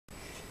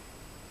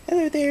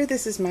Hello there,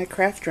 this is my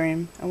craft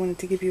room. I wanted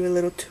to give you a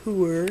little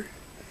tour.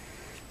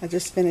 I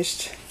just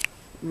finished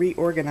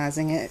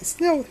reorganizing it. It's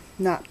still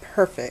not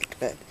perfect,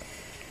 but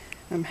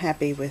I'm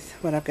happy with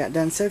what I've got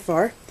done so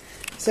far.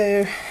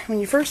 So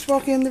when you first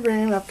walk in the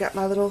room, I've got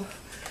my little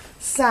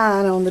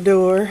sign on the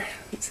door.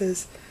 It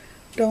says,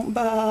 "Don't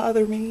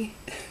bother me."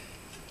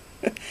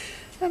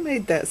 I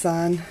made that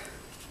sign.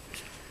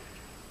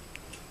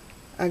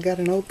 I got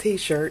an old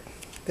t-shirt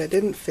that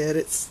didn't fit.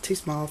 It's too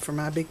small for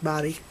my big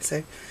body,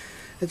 so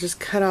I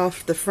just cut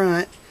off the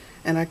front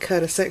and I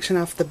cut a section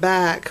off the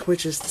back,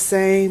 which is the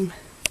same.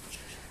 I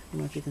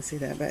don't know if you can see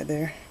that back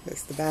there.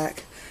 That's the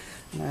back.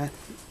 And I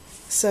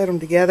sewed them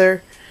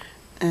together,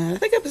 and I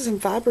think I put some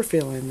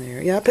fiberfill in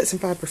there. Yeah, I put some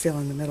fiberfill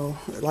in the middle,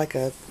 like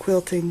a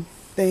quilting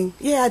thing.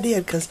 Yeah, I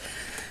did, because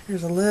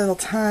there's a little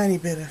tiny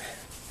bit of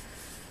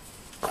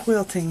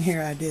quilting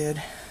here I did.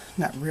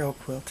 Not real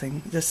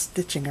quilting, just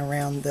stitching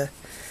around the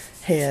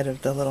head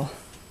of the little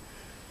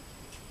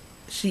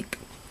sheep.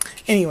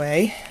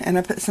 Anyway, and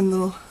I put some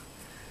little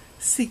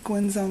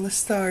sequins on the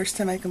stars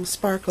to make them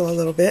sparkle a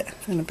little bit,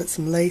 and I put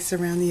some lace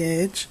around the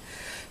edge.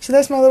 So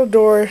that's my little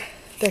door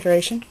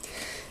decoration.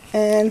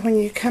 And when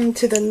you come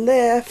to the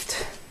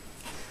left,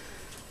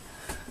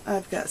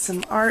 I've got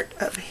some art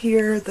up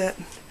here that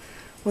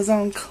was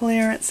on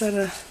clearance at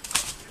a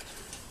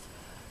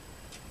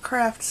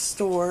craft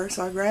store,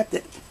 so I grabbed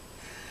it.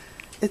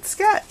 It's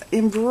got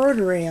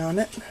embroidery on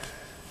it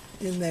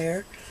in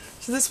there.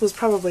 So this was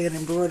probably an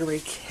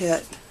embroidery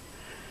kit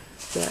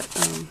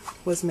that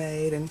was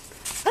made, and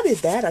I did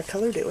that. I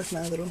colored it with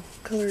my little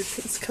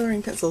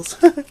coloring pencils.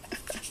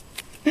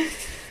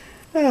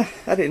 I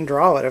didn't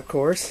draw it, of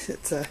course.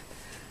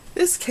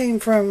 This came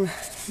from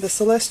the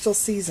Celestial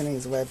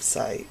Seasonings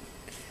website,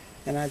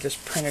 and I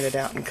just printed it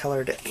out and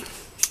colored it.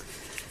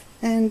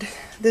 And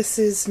this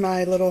is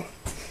my little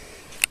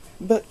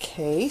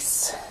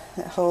bookcase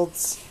that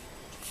holds,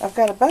 I've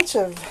got a bunch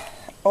of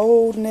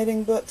old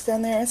knitting books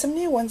down there and some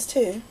new ones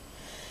too.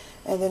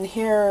 And then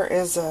here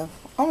is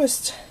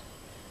almost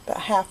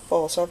about half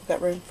full, so I've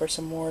got room for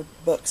some more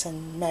books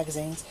and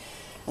magazines.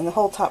 And the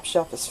whole top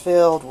shelf is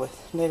filled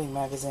with knitting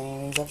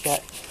magazines. I've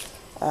got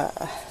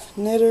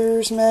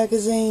Knitters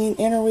magazine,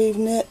 Interweave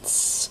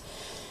Knits,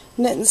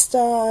 Knit and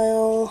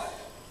Style,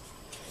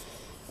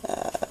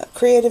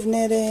 Creative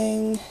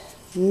Knitting,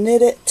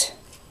 Knit It,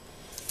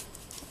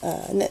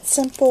 Knit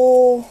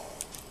Simple,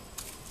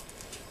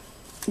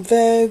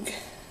 Vogue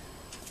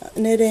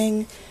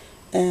Knitting,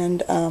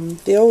 and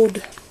the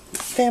old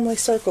Family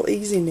Circle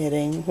Easy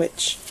Knitting,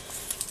 which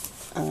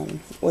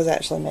was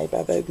actually made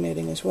by Vogue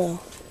Knitting as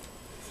well.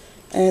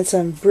 And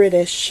some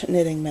British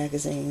knitting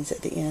magazines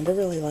at the end. I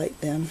really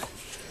like them.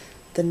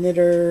 The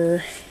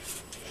Knitter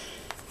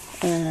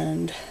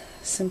and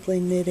Simply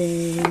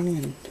Knitting,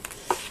 and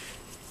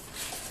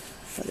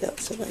what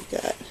else have I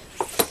got?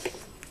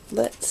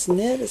 Let's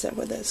Knit, is that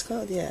what that's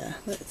called? Yeah,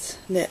 Let's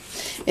Knit.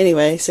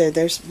 Anyway, so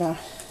there's my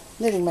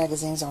knitting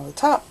magazines on the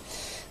top.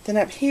 Then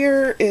up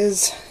here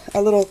is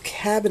a little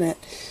cabinet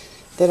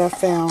that I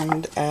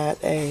found at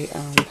a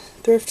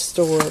thrift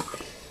store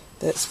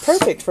that's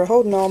perfect for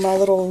holding all my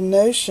little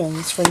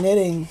notions for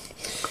knitting.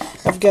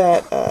 I've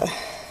got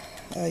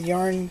a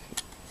yarn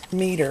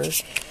meter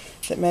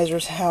that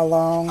measures how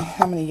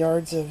many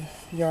yards of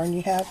yarn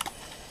you have,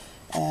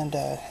 and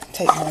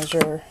tape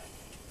measure,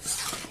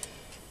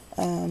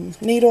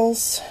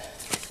 needles.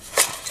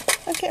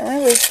 I can't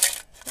remember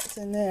what's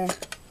in there.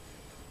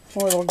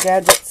 More little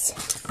gadgets.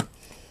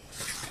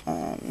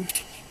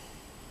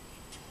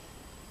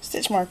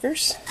 Stitch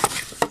markers.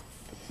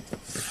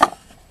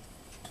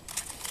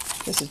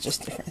 This is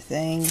just different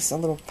things. A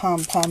little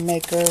pom-pom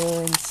maker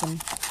and some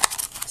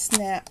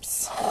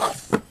snaps.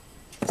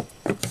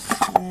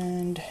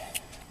 And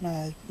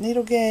my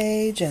needle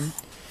gauge, and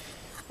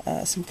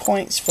some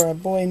points for a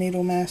boy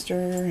needle master,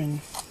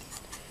 and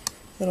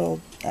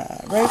little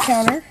row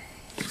counter.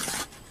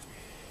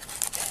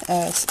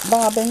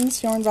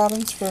 Bobbins, yarn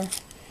bobbins for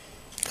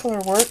color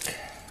work.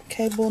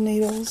 Cable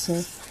needles,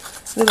 a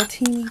little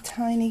teeny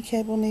tiny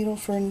cable needle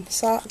for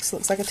socks.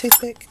 Looks like a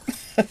toothpick.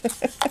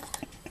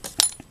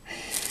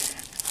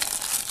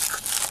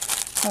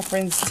 My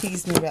friends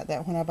teased me about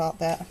that when I bought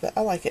that, but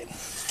I like it.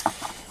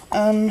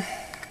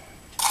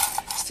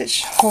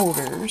 Stitch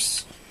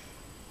holders.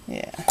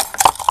 Yeah.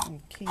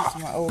 And keys to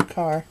my old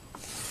car.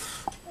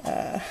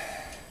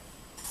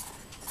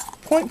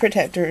 Point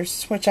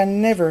protectors, which I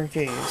never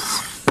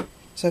use.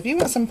 So if you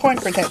want some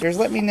point protectors,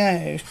 let me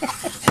know.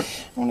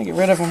 I want to get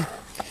rid of them.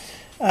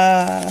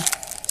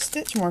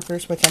 Stitch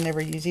markers, which I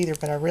never use either,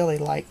 but I really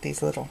like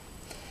these little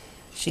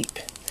sheep.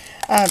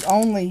 I've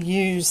only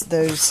used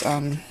those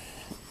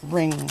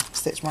ring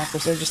stitch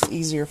markers. They're just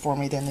easier for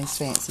me than these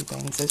fancy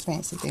things. Those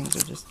fancy things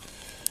are just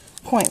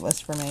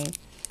pointless for me.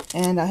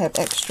 And I have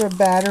extra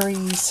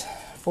batteries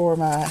for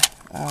my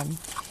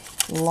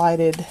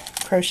lighted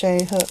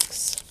crochet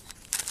hooks.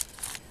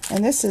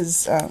 And this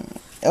is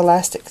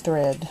elastic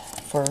thread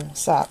for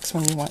socks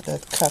when you want the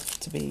cuff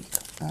to be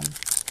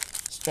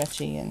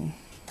stretchy and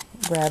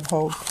grab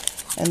hold.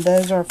 And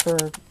those are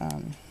for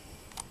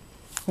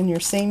when you're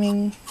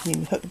seaming,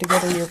 you hook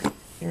together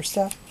your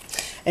stuff.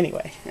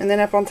 Anyway, and then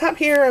up on top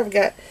here, I've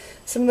got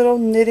some little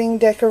knitting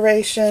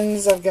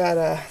decorations. I've got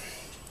a,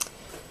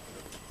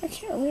 I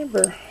can't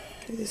remember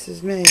who this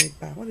is made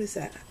by. What is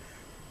that?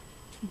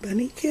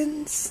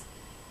 Bunnykins?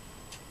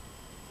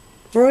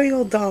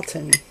 Royal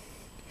Dalton.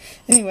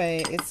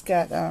 Anyway, it's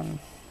got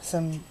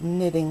some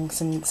knitting,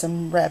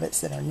 some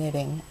rabbits that are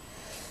knitting.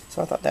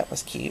 So I thought that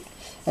was cute.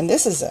 And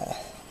this is a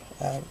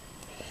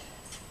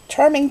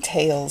Charming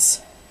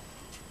Tales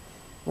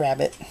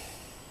rabbit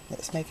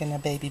that's making a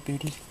baby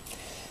booty.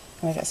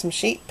 And I got some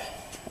sheep.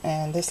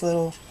 And this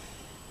little,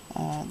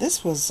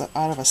 this was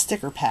out of a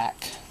sticker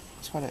pack.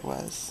 That's what it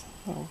was.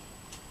 Little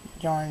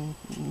yarn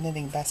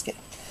knitting basket.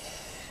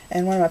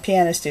 And one of my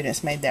piano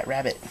students made that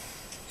rabbit.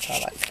 So I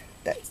like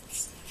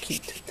that's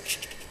cute.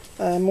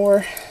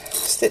 More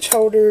stitch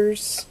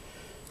holders,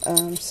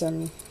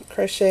 some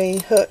crochet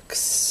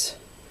hooks,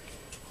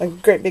 a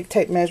great big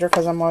tape measure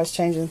because I'm always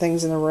changing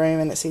things in the room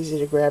and it's easy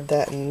to grab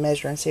that and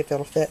measure and see if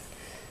it'll fit.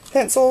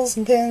 Pencils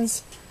and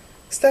pens,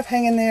 stuff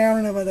hanging there. I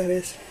don't know what that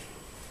is.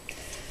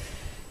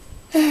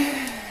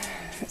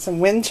 Some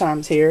wind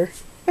chimes here.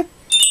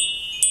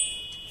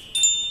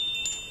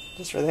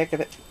 Just for the heck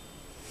of it.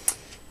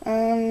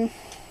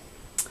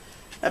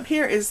 Up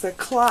here is the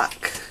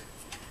clock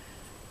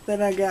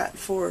that I got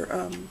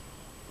for,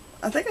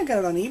 I think I got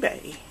it on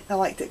eBay. I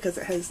liked it because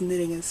it has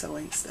knitting and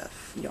sewing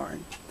stuff,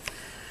 yarn.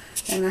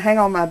 And I hang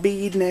all my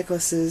bead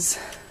necklaces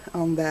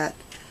on that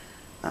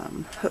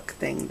hook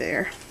thing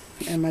there.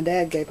 And my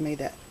dad gave me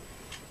that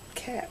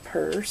cat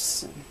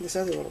purse and this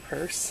other little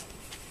purse.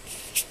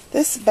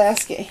 This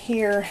basket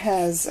here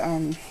has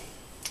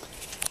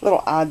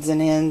little odds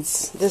and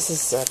ends. This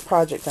is a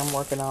project I'm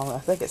working on. I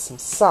think it's some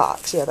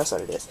socks. Yeah, that's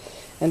what it is.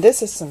 And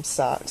this is some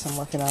socks I'm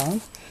working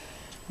on.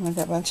 And I've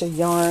got a bunch of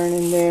yarn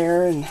in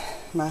there and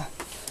my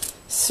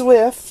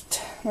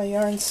Swift, my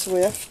yarn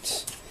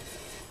Swift.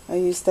 I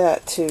use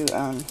that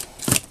to,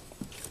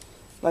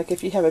 like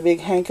if you have a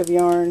big hank of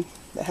yarn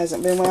that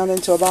hasn't been wound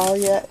into a ball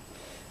yet,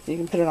 you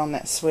can put it on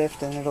that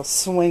Swift and it'll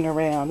swing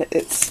around.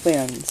 It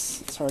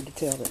spins. It's hard to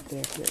tell that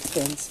there, it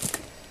spins.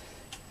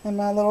 And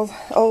my little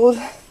old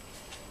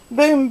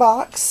boom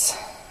box.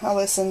 I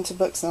listen to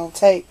books on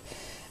tape.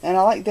 And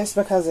I like this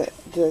because it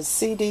does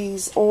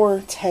CDs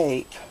or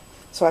tape.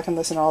 So I can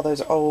listen to all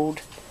those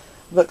old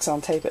books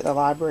on tape at the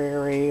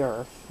library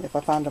or if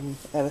I find them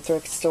at a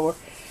thrift store.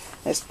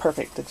 It's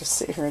perfect to just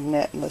sit here and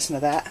knit and listen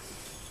to that.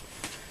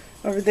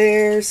 Over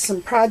there's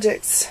some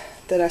projects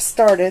that I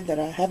started that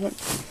I haven't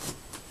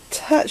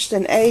touched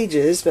in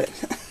ages, but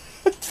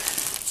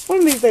one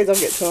of these days I'll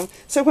get to them.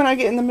 So when I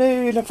get in the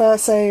mood, if I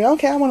say,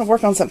 okay, I want to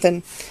work on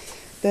something,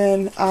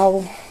 then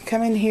I'll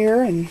come in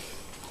here and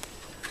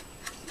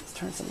let's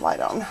turn some light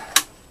on.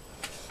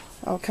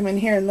 I'll come in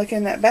here and look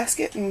in that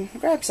basket and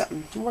grab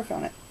something and work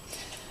on it.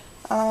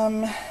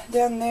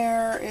 Down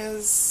there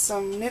is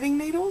some knitting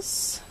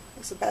needles.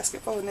 There's a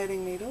basket full of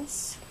knitting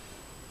needles.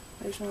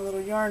 There's my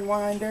little yarn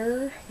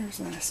winder. There's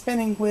my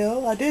spinning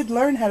wheel. I did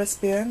learn how to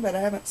spin, but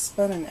I haven't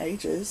spun in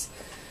ages.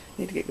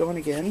 Need to get going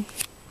again.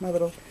 My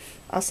little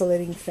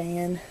oscillating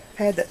fan. I've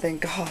had that thing,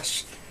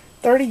 gosh,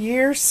 30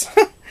 years.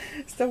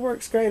 Still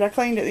works great. I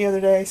cleaned it the other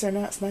day, so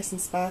now it's nice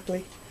and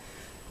sparkly.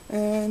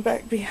 And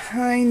back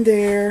behind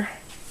there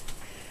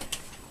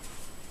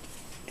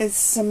is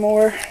some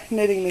more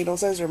knitting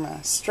needles. Those are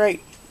my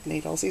straight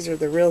needles. These are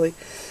the really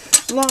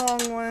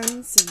long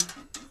ones. And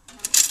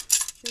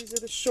these are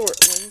the short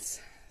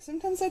ones.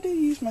 Sometimes I do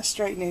use my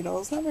straight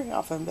needles. Not very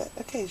often, but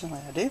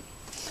occasionally I do.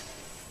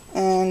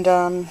 And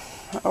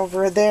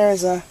over there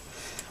is a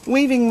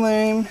weaving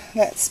loom.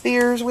 That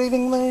Spears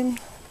weaving loom.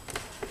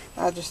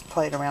 I just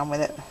played around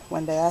with it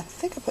one day. I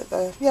think I put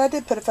the, yeah, I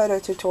did put a photo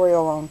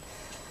tutorial on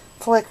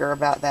Flickr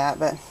about that,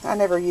 but I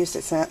never used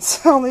it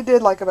since. I only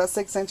did like about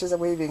 6 inches of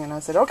weaving, and I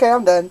said, okay,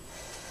 I'm done.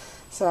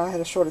 So I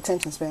had a short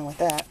attention span with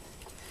that.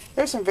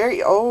 There's some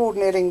very old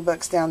knitting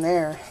books down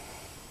there.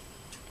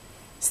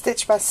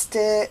 Stitch by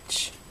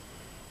Stitch,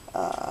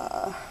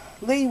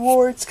 Lee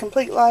Ward's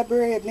Complete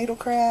Library of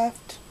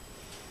Needlecraft,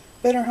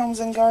 Better Homes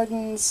and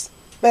Gardens,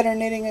 Better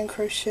Knitting and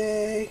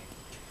Crochet.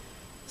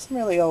 Some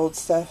really old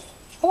stuff.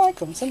 I like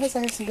them. Sometimes I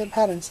have some good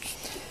patterns.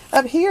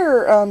 Up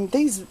here,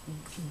 these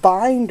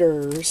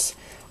binders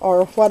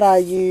are what I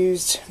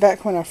used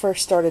back when I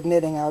first started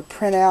knitting. I would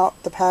print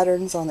out the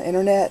patterns on the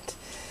internet.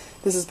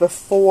 This is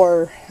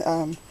before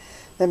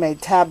they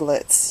made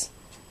tablets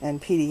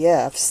and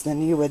PDFs.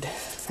 Then you would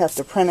have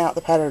to print out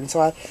the pattern.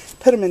 So I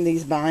put them in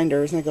these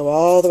binders and they go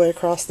all the way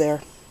across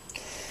there.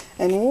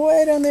 And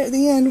way down there at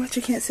the end, which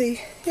you can't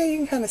see, yeah, you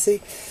can kind of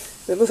see,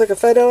 it looks like a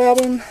photo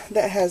album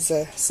that has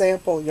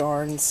sample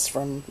yarns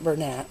from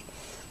Bernat,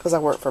 because I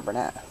work for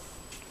Bernat.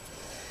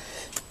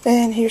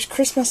 And here's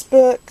Christmas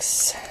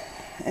books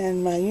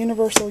and my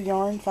universal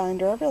yarn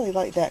finder. I really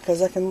like that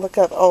because I can look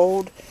up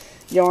old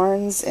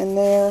yarns in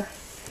there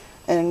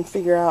and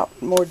figure out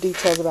more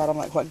details about them,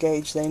 like what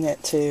gauge they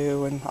knit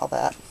to and all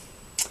that.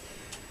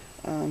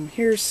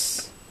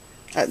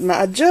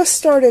 I just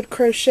started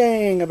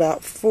crocheting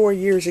about 4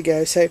 years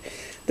ago, so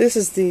This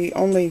is the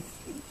only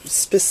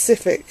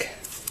specific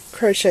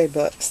crochet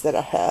books that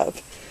I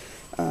have.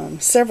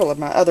 Several of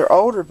my other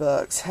older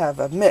books have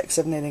a mix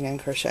of knitting and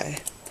crochet.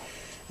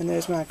 And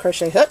there's my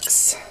crochet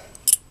hooks,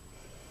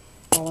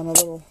 all in a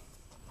little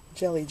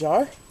jelly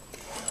jar.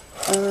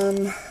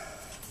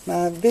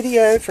 My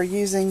video for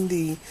using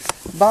the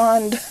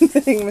Bond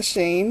knitting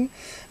machine.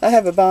 I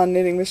have a Bond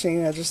knitting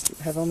machine, I just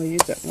have only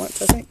used it once,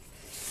 I think.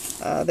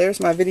 There's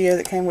my video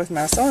that came with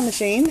my sewing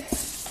machine.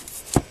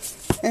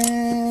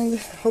 And a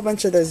whole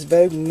bunch of those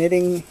Vogue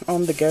knitting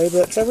on the go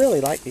books. I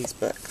really like these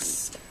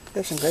books.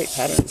 There's some great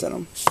patterns in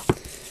them.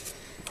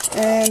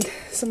 And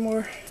some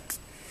more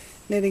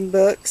knitting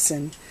books,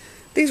 and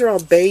these are all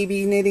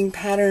baby knitting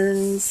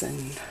patterns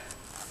and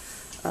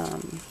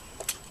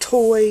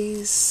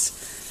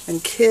toys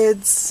and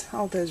kids.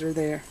 All those are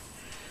there.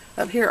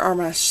 Up here are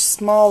my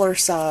smaller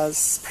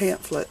size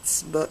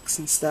pamphlets, books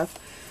and stuff,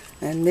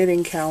 and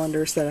knitting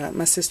calendars that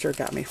my sister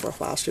got me for a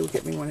while. She would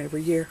get me one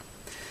every year.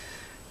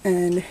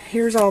 And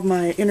here's all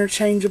my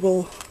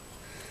interchangeable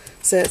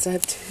sets. I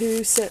have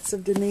 2 sets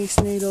of Denise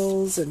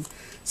needles and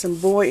some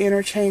boy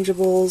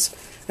interchangeables.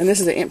 And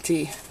this is an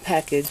empty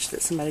package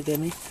that somebody gave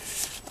me.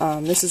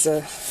 This is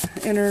a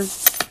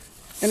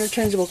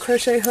interchangeable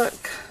crochet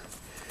hook.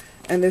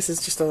 And this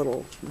is just a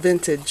little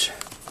vintage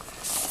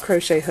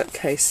crochet hook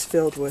case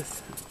filled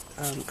with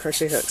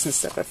crochet hooks and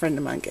stuff a friend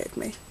of mine gave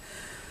me.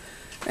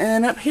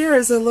 And up here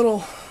is a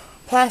little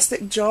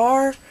plastic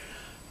jar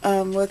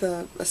with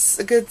a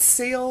good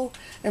seal.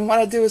 And what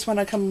I do is when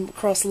I come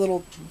across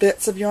little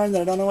bits of yarn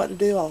that I don't know what to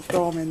do, I'll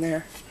throw them in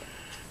there.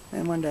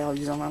 And one day I'll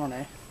use them, I don't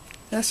know.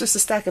 That's just a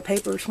stack of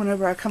papers.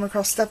 Whenever I come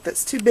across stuff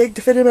that's too big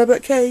to fit in my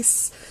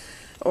bookcase,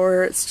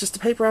 or it's just a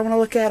paper I want to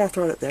look at, I'll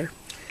throw it up there.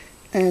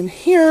 And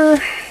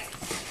here,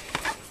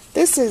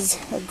 this is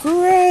a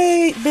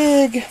great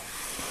big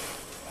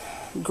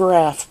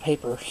graph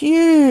paper.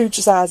 Huge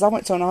size. I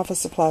went to an office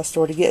supply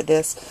store to get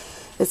this.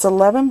 It's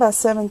 11 by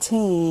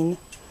 17.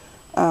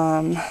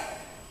 I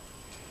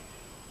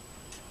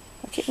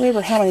can't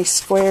remember how many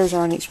squares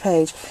are on each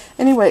page.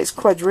 Anyway, it's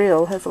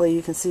quadrille. Hopefully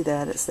you can see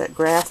that. It's that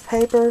graph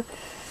paper.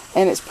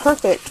 And it's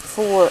perfect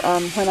for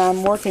when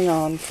I'm working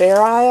on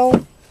Fair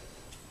Isle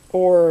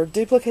or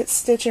duplicate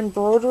stitch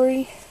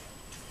embroidery.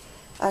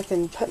 I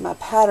can put my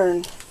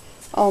pattern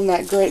on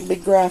that great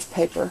big graph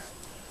paper.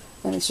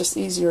 And it's just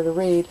easier to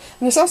read.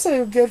 And it's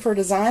also good for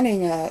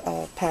designing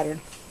a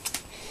pattern.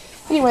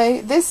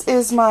 Anyway, this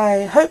is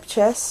my hope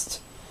chest.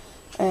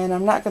 And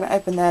I'm not going to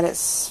open that.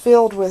 It's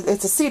filled with,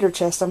 it's a cedar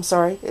chest, I'm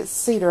sorry. It's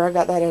cedar. I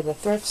got that at a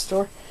thrift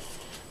store.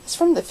 It's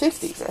from the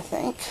 50s, I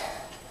think.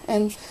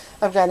 And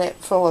I've got it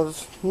full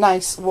of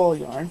nice wool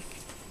yarn.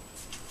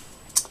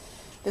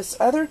 This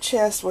other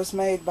chest was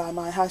made by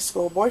my high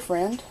school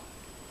boyfriend.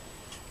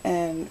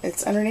 And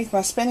it's underneath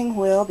my spinning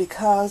wheel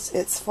because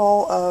it's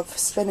full of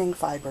spinning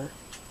fiber.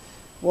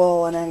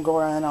 Wool and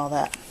angora and all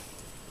that.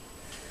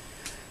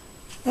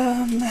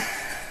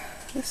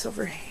 This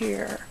over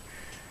here.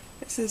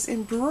 This is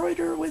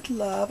Embroider with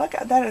Love. I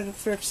got that at a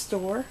thrift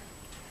store.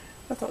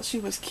 I thought she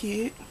was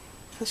cute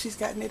because she's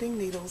got knitting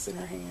needles in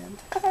her hand.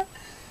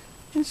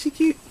 Isn't she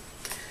cute?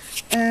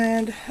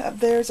 And up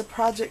there's a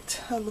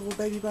project, a little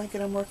baby blanket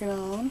I'm working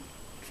on.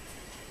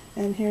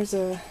 And here's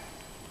a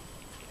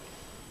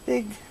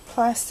big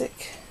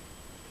plastic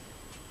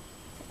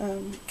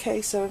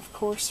case, of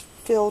course,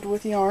 filled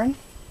with yarn.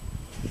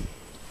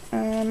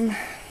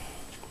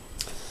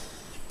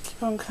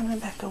 Keep on coming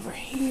back over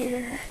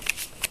here.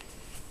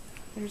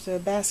 There's a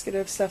basket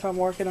of stuff I'm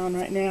working on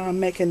right now. I'm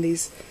making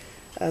these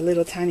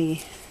little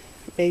tiny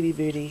baby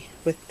booty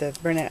with the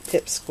Bernat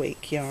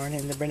Pipsqueak yarn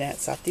and the Bernat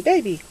Softy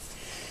Baby.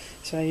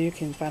 So you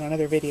can find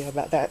another video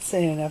about that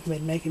soon. I've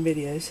been making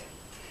videos.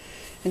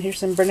 And here's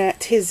some Bernat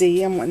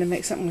Tizzy. I'm wanting to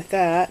make something with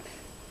that.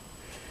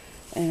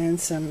 And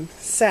some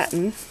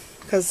satin.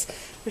 Because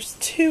there's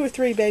 2 or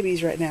 3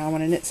 babies right now I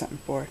want to knit something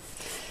for.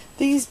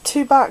 These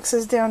 2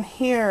 boxes down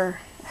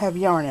here have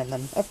yarn in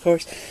them, of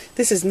course.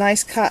 This is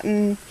nice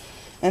cotton.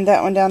 And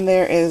that one down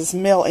there is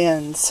mill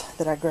ends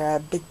that I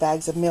grabbed, big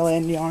bags of mill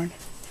end yarn.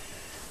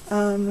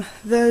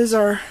 Those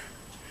are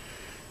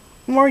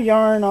more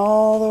yarn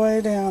all the way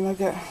down. I've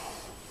got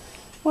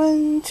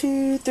 1,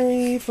 2,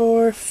 3,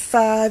 4,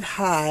 5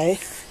 high.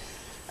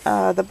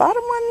 The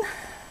bottom one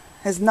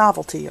has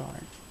novelty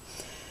yarn.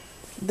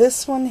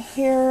 This one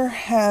here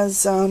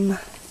has, ooh,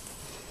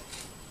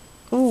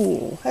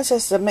 that's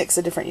just a mix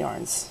of different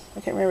yarns. I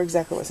can't remember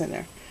exactly what's in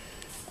there.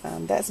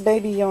 That's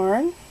baby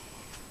yarn.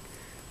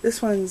 This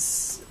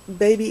one's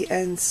baby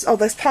and, oh,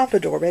 that's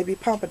pompadour, baby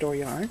pompadour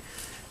yarn.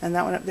 And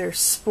that one up there is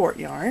sport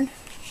yarn.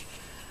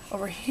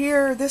 Over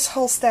here, this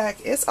whole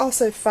stack is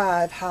also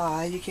 5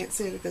 high. You can't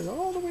see it, it goes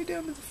all the way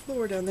down to the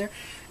floor down there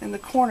in the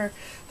corner.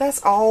 That's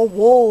all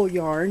wool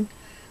yarn.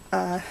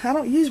 I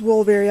don't use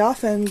wool very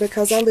often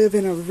because I live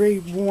in a very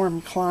warm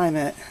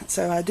climate.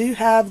 So I do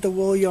have the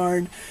wool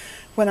yarn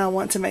when I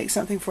want to make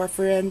something for a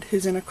friend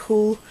who's in a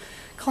cool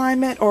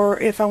climate, or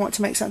if I want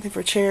to make something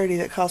for charity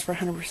that calls for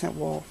 100%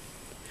 wool.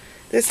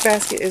 This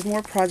basket is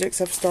more projects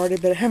I've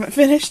started but I haven't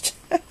finished.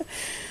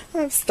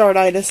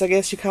 startitis, I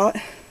guess you call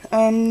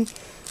it.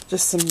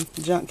 Just some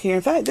junk here.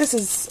 In fact, this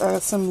is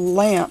some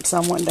lamps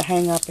I'm wanting to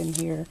hang up in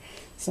here.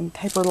 Some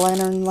paper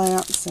lantern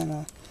lamps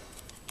and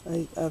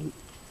a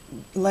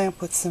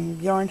lamp with some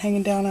yarn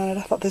hanging down on it.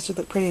 I thought this would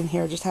look pretty in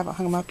here. Just haven't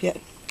hung them up yet.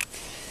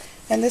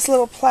 And this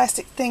little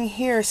plastic thing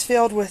here is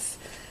filled with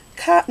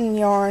cotton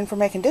yarn for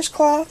making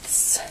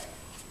dishcloths.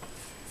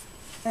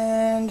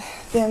 And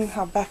then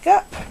I'll back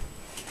up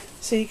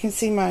so you can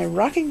see my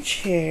rocking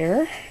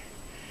chair.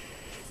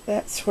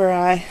 That's where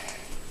I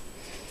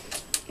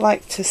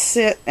like to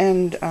sit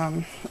and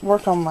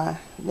work on my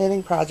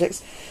knitting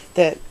projects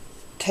that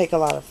take a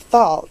lot of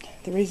thought.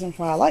 The reason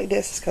why I like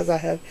this is because I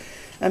have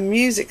a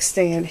music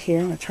stand here.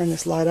 I'm going to turn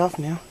this light off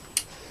now.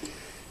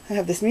 I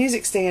have this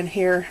music stand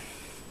here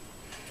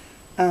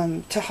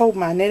to hold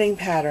my knitting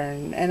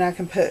pattern, and I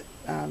can put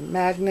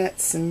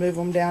magnets and move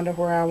them down to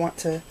where I want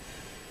to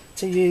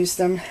use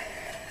them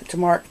to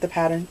mark the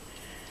pattern.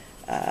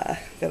 Got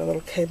a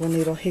little cable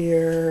needle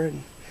here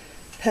and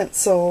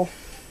pencil.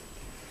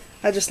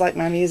 I just like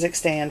my music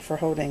stand for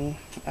holding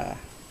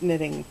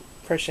knitting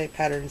crochet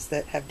patterns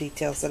that have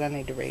details that I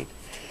need to read.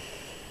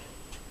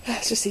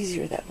 It's just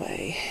easier that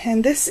way.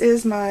 And this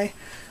is my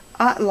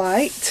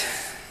light.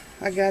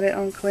 I got it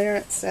on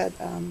clearance at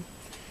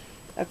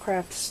a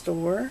craft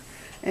store.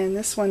 And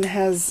this one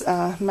has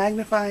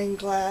magnifying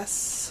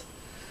glass.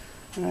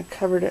 And I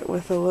covered it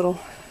with a little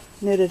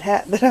knitted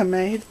hat that I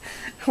made.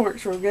 It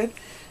works real good.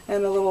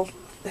 And a little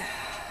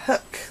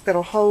hook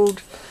that'll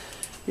hold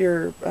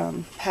your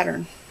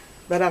pattern.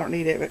 But I don't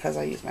need it because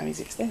I use my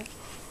music stand.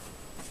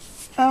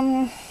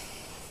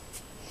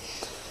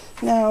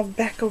 Now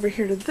back over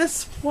here to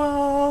this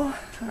wall.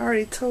 I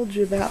already told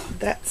you about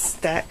that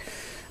stack.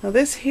 Now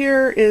this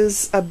here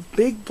is a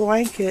big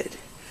blanket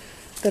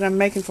that I'm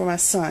making for my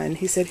son.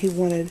 He said he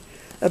wanted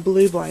a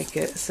blue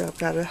blanket. So I've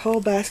got a whole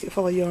basket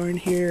full of yarn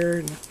here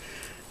and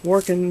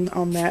working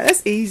on that.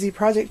 That's an easy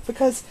project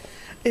because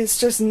it's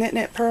just knit,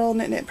 knit, purl,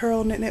 knit, knit,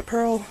 purl, knit, knit,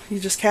 purl. You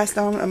just cast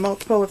on a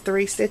multiple of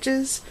 3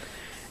 stitches.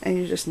 And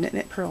you just knit,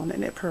 knit, purl, knit,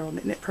 knit, purl,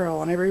 knit, knit, purl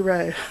on every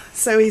row.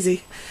 So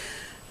easy.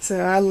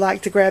 So I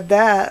like to grab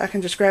that. I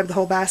can just grab the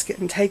whole basket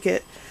and take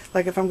it.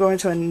 Like if I'm going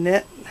to a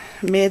knit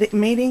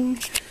meeting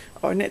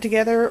or knit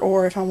together,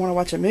 or if I want to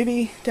watch a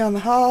movie down the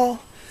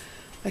hall,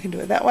 I can do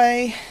it that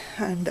way.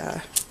 And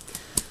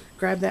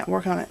grab that and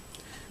work on it.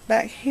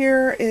 Back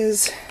here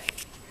is,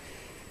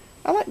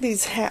 I like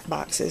these hat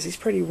boxes. These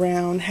pretty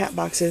round hat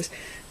boxes.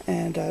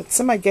 And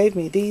somebody gave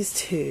me these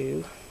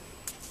two.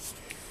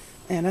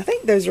 And I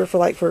think those are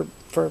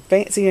for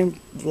fancy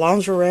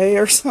lingerie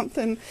or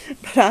something.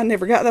 But I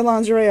never got the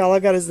lingerie. All I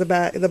got is the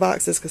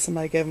boxes because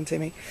somebody gave them to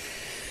me.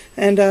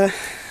 And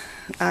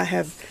I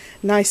have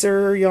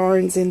nicer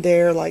yarns in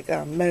there like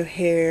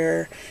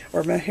mohair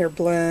or mohair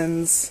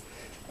blends.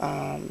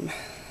 And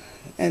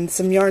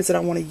some yarns that I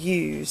want to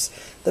use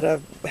that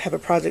I have a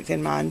project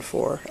in mind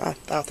for.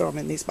 I'll throw them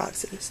in these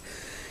boxes.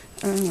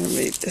 Let me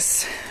move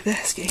this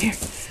basket here.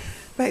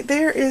 Right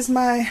there is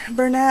my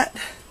Bernat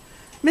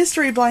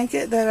mystery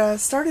blanket that I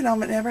started on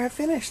but never have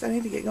finished. I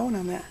need to get going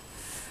on that.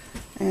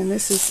 And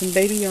this is some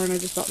baby yarn I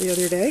just bought the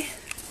other day.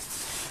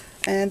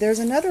 And there's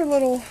another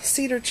little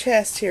cedar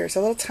chest here. It's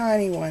a little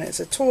tiny one. It's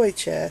a toy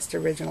chest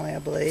originally, I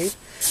believe.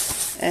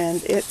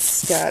 And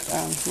it's got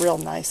real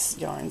nice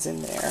yarns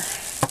in there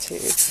too.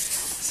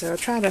 So I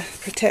try to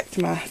protect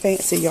my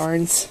fancy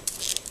yarns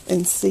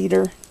in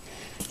cedar.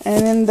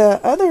 And in the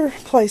other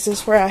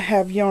places where I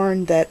have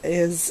yarn that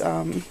is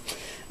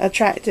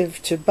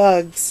attractive to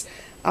bugs,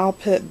 I'll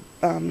put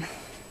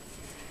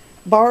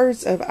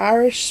bars of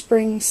Irish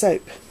Spring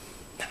soap.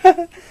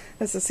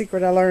 That's a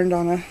secret I learned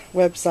on a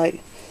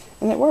website.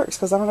 And it works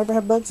because I don't ever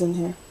have bugs in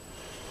here.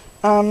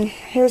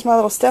 Here's my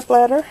little step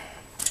ladder.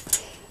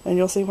 And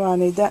you'll see why I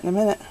need that in a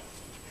minute.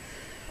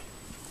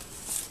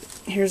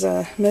 Here's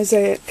a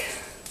mosaic,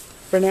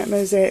 Bernat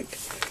mosaic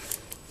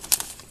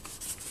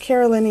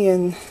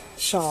Carolinian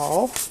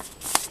shawl.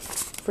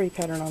 Free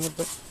pattern on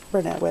the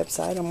Bernat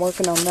website. I'm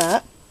working on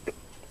that.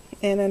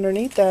 And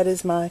underneath that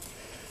is my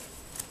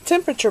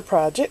temperature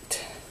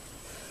project.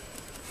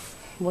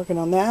 I'm working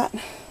on that.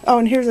 Oh,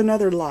 and here's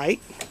another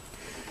light.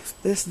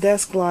 This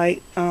desk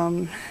light,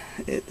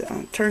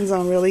 it turns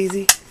on real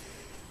easy.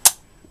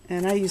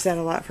 And I use that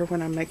a lot for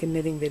when I'm making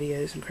knitting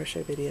videos and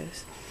crochet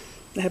videos.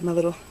 I have my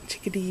little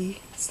chickadee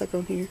stuck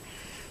on here.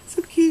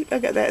 So cute. I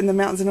got that in the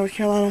mountains of North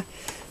Carolina.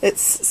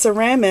 It's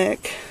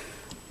ceramic.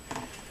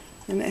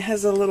 And it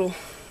has a little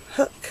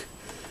hook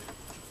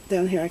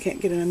down here. I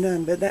can't get it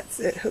undone, but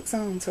it hooks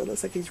on, so it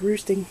looks like he's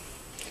roosting.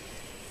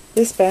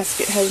 This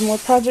basket has more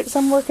projects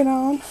I'm working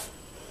on.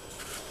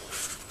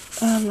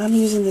 I'm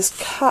using this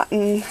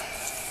cotton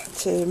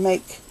to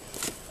make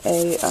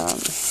a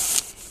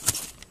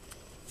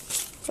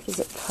what is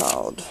it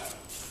called?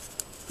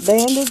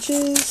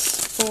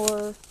 Bandages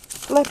for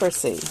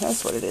leprosy.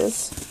 That's what it is.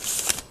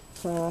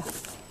 So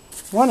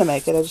I want to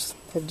make it. I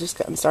have just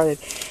gotten started.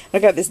 I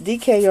got this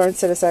DK yarn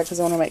set aside because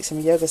I want to make some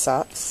yoga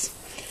socks.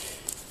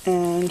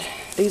 And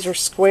these are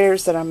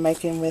squares that I'm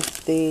making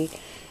with the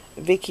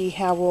Vicky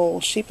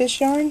Howell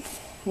sheepish yarn.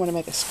 I want to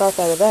make a scarf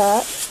out of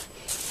that.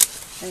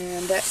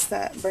 And that's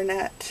that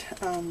Bernat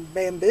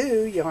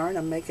bamboo yarn.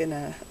 I'm making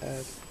a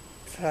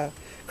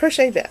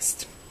crochet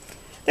vest.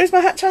 There's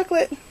my hot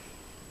chocolate.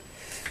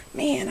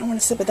 Man, I want a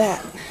sip of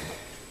that.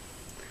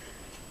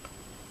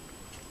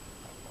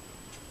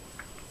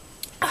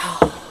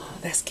 Oh,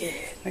 that's good.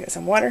 I got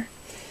some water.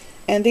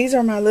 And these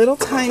are my little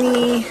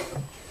tiny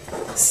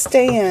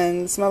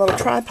stands, my little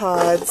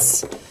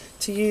tripods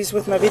to use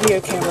with my video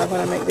camera when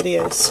I make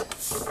videos.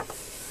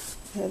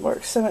 It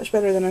works so much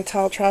better than a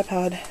tall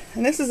tripod.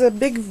 And this is a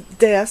big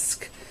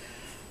desk.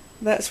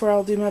 That's where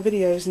I'll do my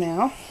videos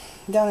now.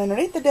 Down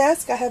underneath the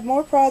desk I have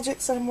more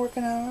projects that I'm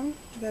working on.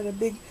 I've got a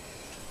big,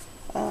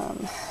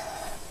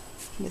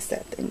 what's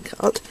that thing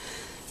called?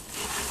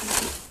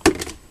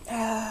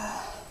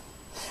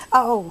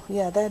 Oh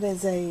yeah, that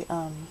is a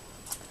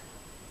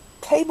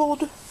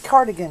cabled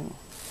cardigan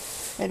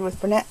made with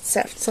Bernat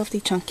Softy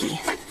Chunky.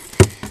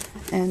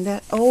 And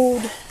that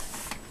old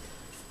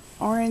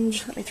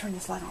orange, let me turn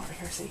this light on over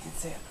here so you can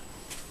see it.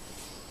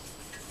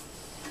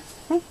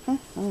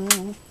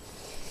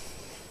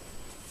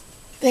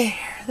 There,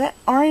 that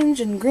orange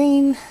and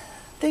green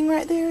thing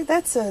right there,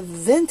 that's a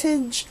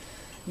vintage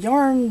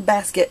yarn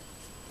basket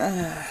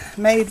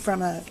made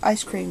from an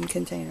ice cream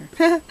container.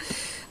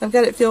 I've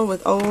got it filled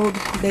with old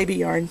baby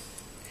yarn.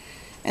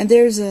 And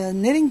there's a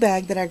knitting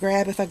bag that I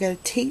grab if I go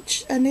to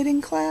teach a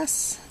knitting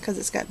class, because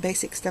it's got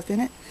basic stuff in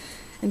it.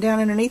 And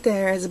down underneath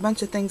there is a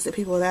bunch of things that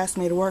people have asked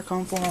me to work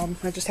on for them.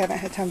 I just haven't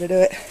had time to do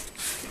it.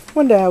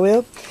 One day I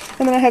will.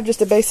 And then I have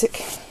just a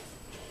basic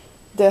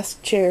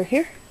desk chair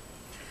here.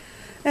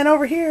 And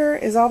over here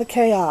is all the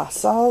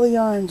chaos. All the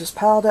yarn just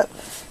piled up.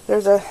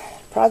 There's a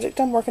project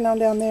I'm working on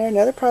down there.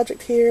 Another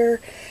project here.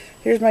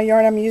 Here's my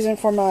yarn I'm using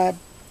for my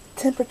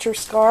temperature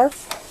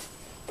scarf.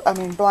 I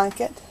mean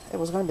blanket. It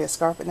was going to be a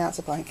scarf, but now it's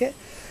a blanket.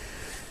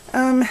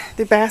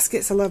 The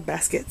baskets. I love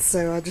baskets.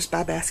 So I just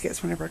buy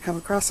baskets whenever I come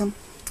across them.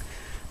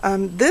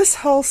 This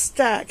whole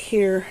stack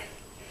here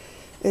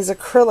is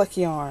acrylic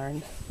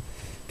yarn.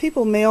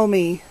 People mail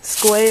me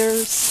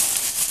squares,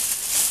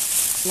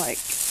 like,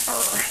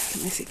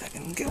 let me see if I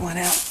can get one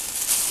out.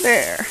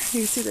 There,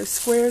 you see those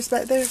squares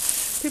back there?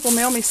 People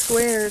mail me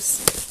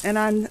squares, and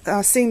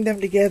I seam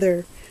them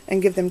together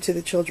and give them to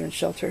the children's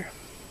shelter.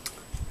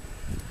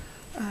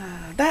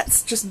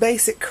 That's just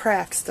basic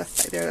craft stuff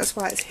right there. That's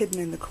why it's hidden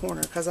in the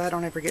corner, because I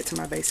don't ever get to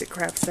my basic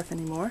craft stuff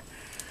anymore.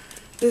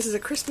 This is a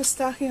Christmas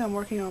stocking I'm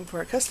working on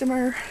for a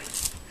customer.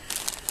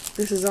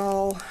 This is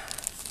all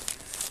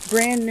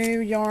brand new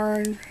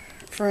yarn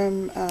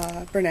from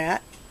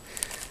Bernat,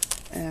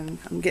 and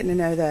I'm getting to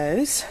know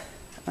those.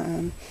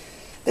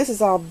 This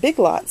is all Big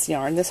Lots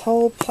yarn. This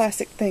whole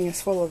plastic thing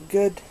is full of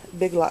good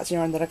Big Lots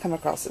yarn that I come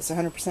across. It's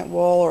 100%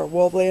 wool or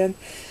wool blend,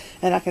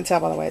 and I can tell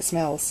by the way it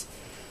smells.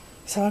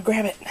 So I'll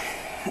grab it.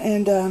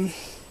 And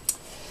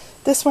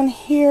this one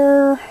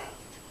here,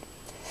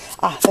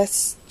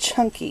 that's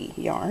chunky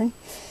yarn.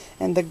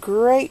 And the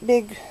great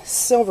big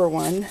silver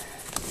one,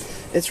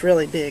 it's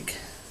really big.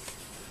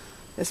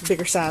 It's a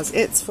bigger size.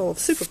 It's full of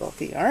super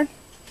bulky yarn.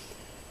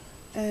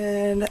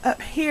 And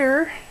up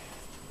here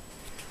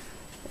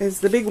is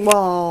the big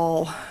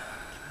wall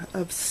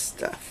of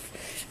stuff.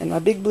 And my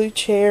big blue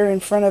chair in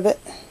front of it.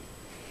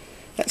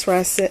 That's where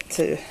I sit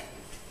to.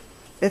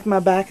 If my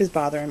back is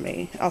bothering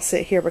me, I'll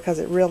sit here because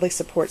it really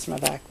supports my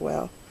back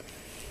well.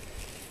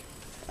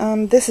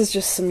 This is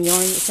just some yarn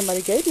that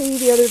somebody gave me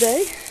the other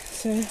day.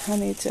 So I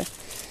need to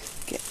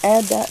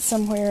add that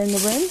somewhere in the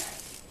room.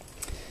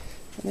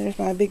 And there's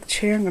my big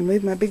chair. I'm going to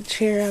move my big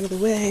chair out of the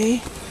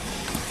way.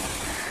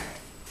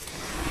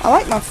 I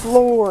like my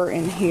floor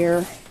in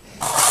here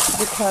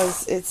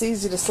because it's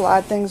easy to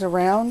slide things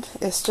around.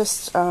 It's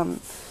just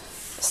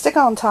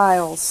stick-on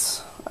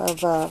tiles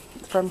of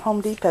from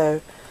Home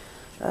Depot.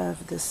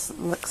 This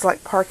looks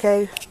like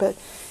parquet, but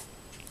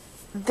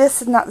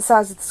this is not the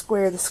size of the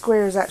square. The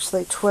square is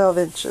actually 12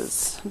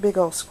 inches. Big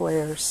old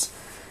squares.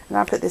 And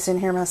I put this in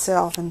here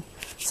myself, and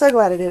so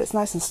glad I did. It's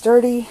nice and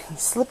sturdy and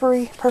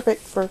slippery.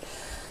 Perfect for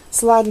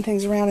sliding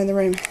things around in the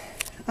room.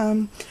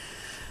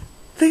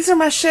 These are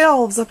my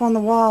shelves up on the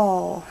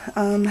wall.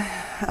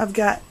 I've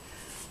got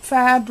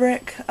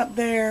fabric up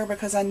there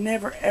because I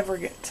never ever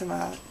get to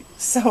my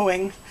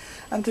sewing.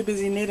 I'm too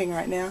busy knitting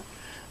right now.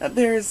 Up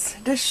there's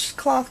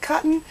dishcloth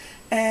cotton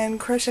and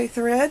crochet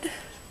thread.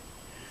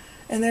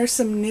 And there's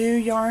some new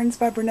yarns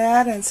by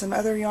Bernat and some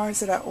other yarns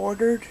that I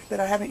ordered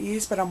that I haven't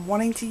used but I'm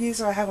wanting to use,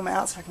 so I have them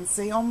out so I can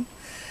see them.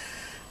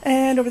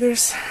 And over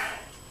there's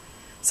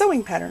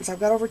sewing patterns. I've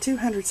got over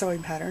 200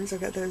 sewing patterns.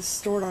 I've got those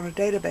stored on a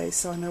database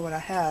so I know what I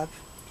have.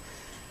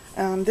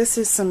 This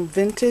is some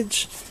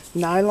vintage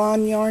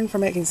nylon yarn for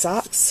making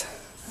socks.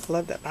 I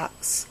love that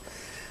box.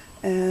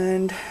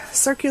 And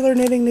circular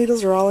knitting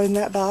needles are all in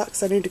that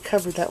box. I need to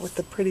cover that with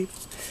the pretty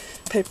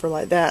paper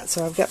like that.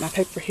 So I've got my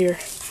paper here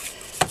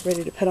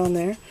ready to put on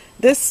there.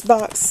 This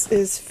box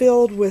is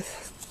filled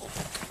with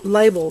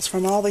labels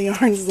from all the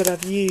yarns that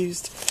I've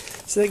used.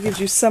 So that gives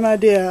you some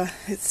idea.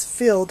 It's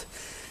filled.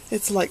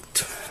 It's like,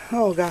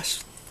 oh gosh,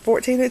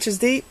 14 inches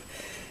deep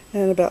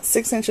and about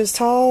 6 inches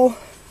tall.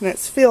 and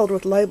it's filled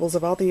with labels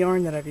of all the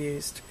yarn that I've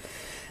used.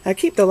 I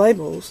keep the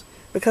labels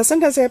because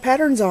sometimes they have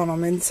patterns on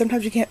them, and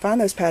sometimes you can't find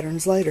those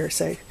patterns later,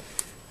 so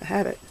I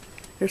have it.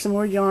 Here's some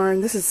more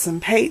yarn. This is some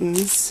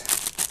Peyton's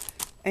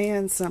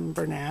and some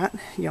Bernat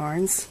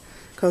yarns,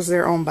 because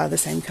they're owned by the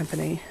same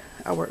company.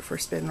 I work for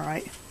Spin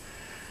Right.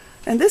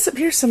 And this up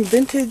here's some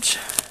vintage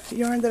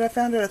yarn that I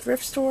found at a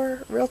thrift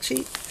store, real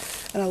cheap,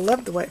 and I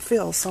love the way it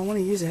feels, so I want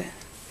to use it.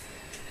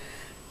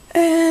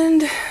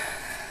 And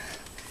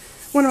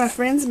one of my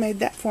friends made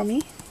that for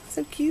me.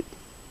 So cute.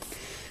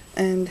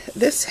 And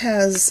this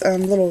has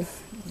little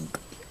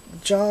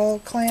jaw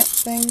clamp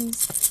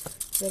things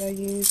that I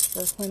use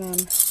for when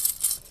I'm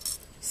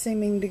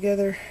seaming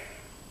together.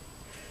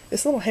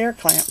 It's little hair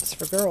clamps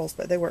for girls,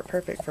 but they work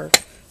perfect for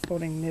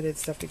holding knitted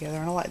stuff together.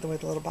 And I like the way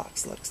the little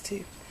box looks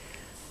too.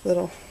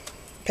 Little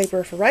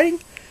paper for writing,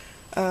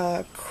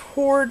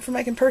 cord for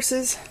making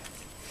purses,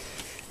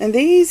 and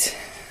these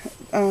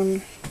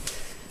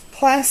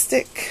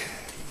plastic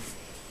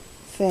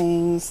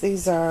things. They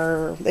used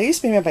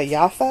to be made by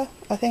Yafa,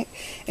 I think.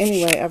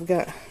 Anyway, I've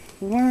got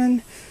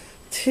 1,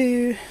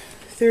 2,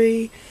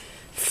 3,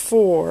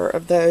 4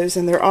 of those,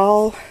 and they're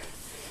all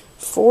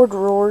 4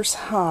 drawers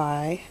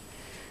high,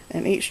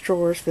 and each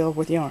drawer is filled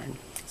with yarn.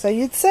 So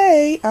you'd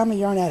say I'm a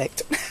yarn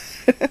addict.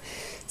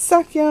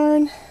 sock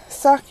yarn,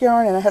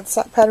 and I have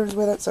sock patterns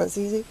with it, so it's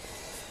easy.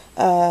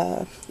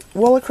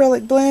 Wool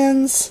acrylic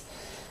blends,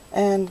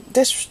 and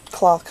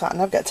dishcloth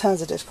cotton. I've got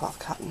tons of dishcloth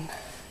cotton.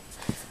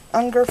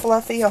 Unger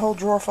Fluffy, a whole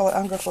drawer full of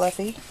Unger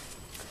Fluffy.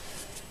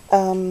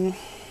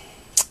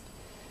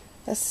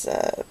 That's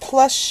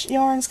plush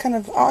yarns, kind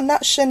of,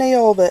 not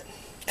chenille, but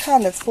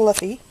kind of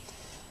fluffy.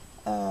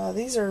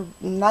 These are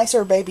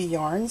nicer baby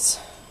yarns,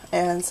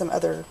 and some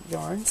other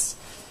yarns.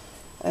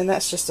 And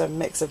that's just a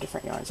mix of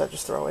different yarns I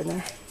just throw in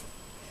there.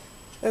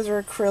 Those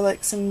are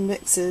acrylics and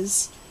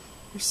mixes.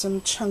 There's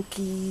some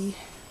chunky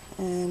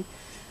and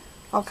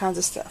all kinds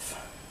of stuff.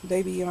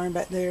 Baby yarn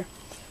back there.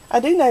 I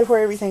do know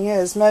where everything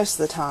is most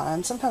of the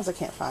time. Sometimes I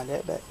can't find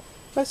it, but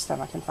most of the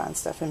time I can find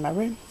stuff in my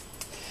room.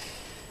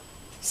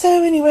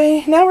 So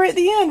anyway, now we're at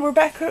the end. We're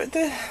back at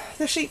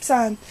the sheep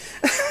sign.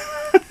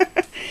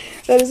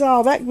 That is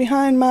all. Back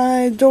behind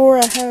my door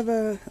I have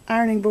a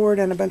ironing board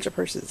and a bunch of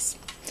purses.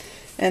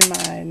 And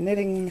my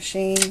knitting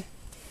machine,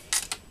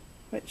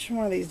 which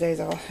one of these days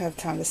I'll have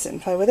time to sit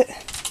and play with it.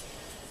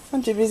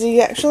 I'm too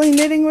busy actually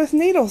knitting with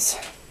needles.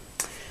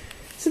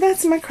 So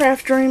that's my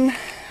craft room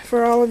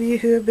for all of you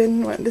who have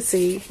been wanting to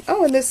see.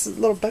 Oh, and this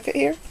little bucket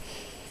here.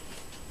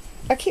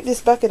 I keep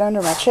this bucket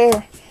under my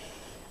chair.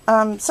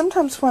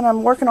 Sometimes when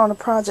I'm working on a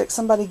project,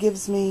 somebody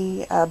gives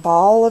me a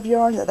ball of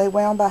yarn that they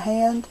wound by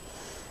hand,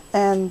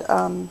 and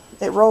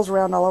it rolls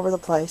around all over the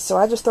place. So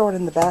I just throw it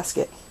in the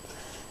basket,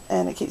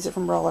 and it keeps it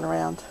from rolling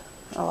around.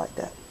 I like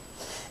that.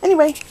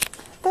 Anyway,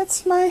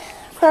 that's my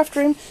craft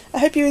room. I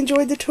hope you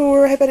enjoyed the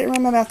tour. I hope I didn't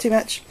run my mouth too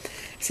much.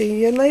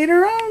 See you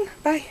later on.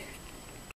 Bye.